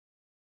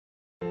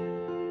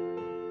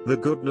The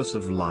goodness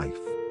of life.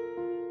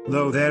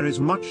 Though there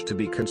is much to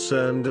be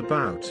concerned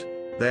about,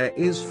 there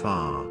is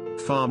far,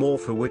 far more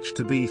for which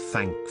to be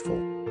thankful.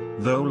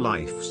 Though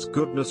life's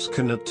goodness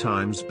can at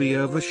times be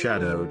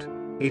overshadowed,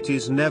 it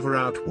is never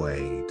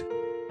outweighed.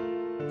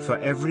 For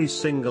every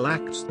single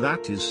act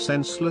that is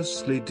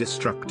senselessly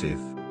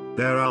destructive,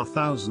 there are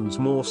thousands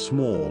more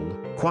small,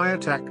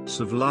 quiet acts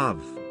of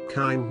love,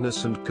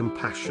 kindness and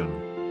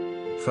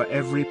compassion. For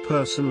every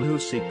person who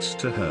seeks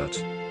to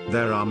hurt,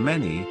 there are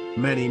many,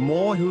 many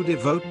more who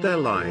devote their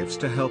lives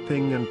to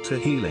helping and to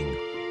healing.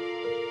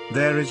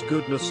 There is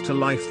goodness to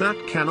life that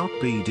cannot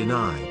be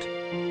denied.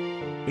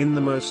 In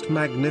the most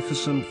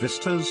magnificent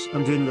vistas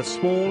and in the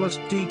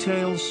smallest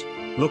details,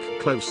 look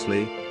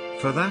closely,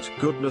 for that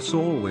goodness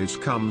always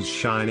comes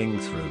shining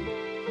through.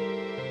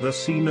 There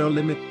see no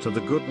limit to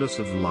the goodness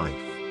of life.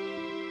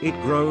 It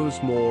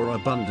grows more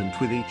abundant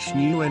with each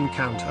new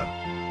encounter.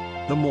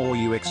 The more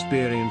you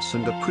experience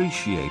and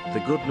appreciate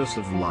the goodness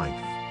of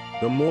life,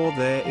 the more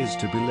there is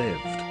to be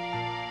lived.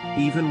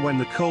 Even when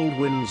the cold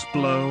winds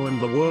blow and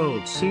the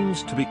world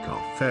seems to be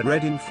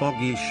ered in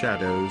foggy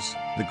shadows,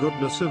 the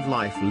goodness of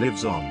life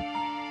lives on.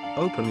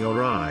 Open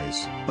your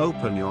eyes,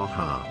 open your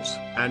heart,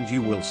 and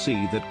you will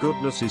see that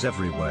goodness is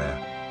everywhere.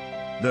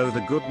 Though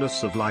the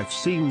goodness of life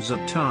seems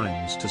at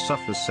times to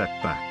suffer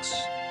setbacks,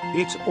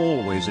 it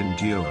always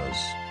endures.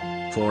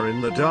 For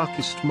in the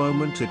darkest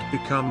moment it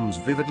becomes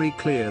vividly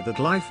clear that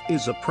life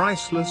is a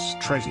priceless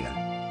treasure.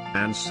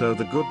 And so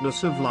the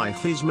goodness of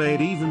life is made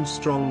even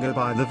stronger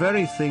by the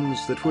very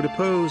things that would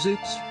oppose it.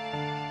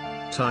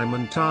 Time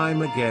and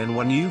time again,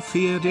 when you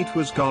feared it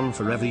was gone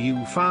forever,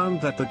 you found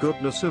that the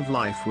goodness of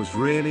life was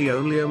really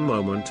only a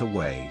moment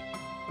away.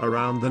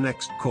 Around the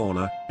next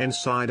corner,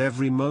 inside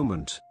every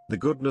moment, the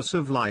goodness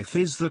of life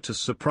is there to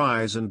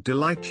surprise and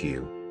delight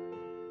you.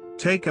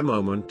 Take a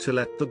moment to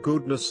let the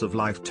goodness of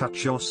life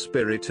touch your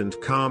spirit and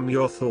calm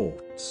your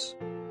thoughts.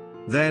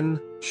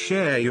 Then,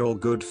 share your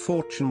good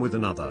fortune with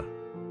another.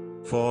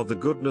 For the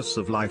goodness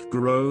of life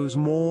grows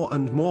more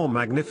and more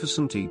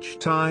magnificent each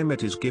time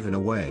it is given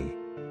away.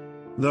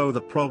 Though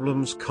the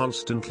problems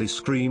constantly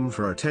scream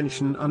for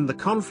attention and the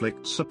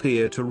conflicts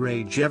appear to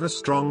rage ever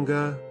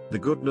stronger, the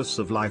goodness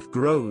of life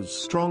grows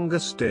stronger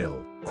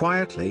still,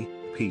 quietly,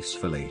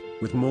 peacefully,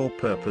 with more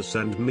purpose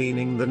and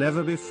meaning than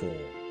ever before.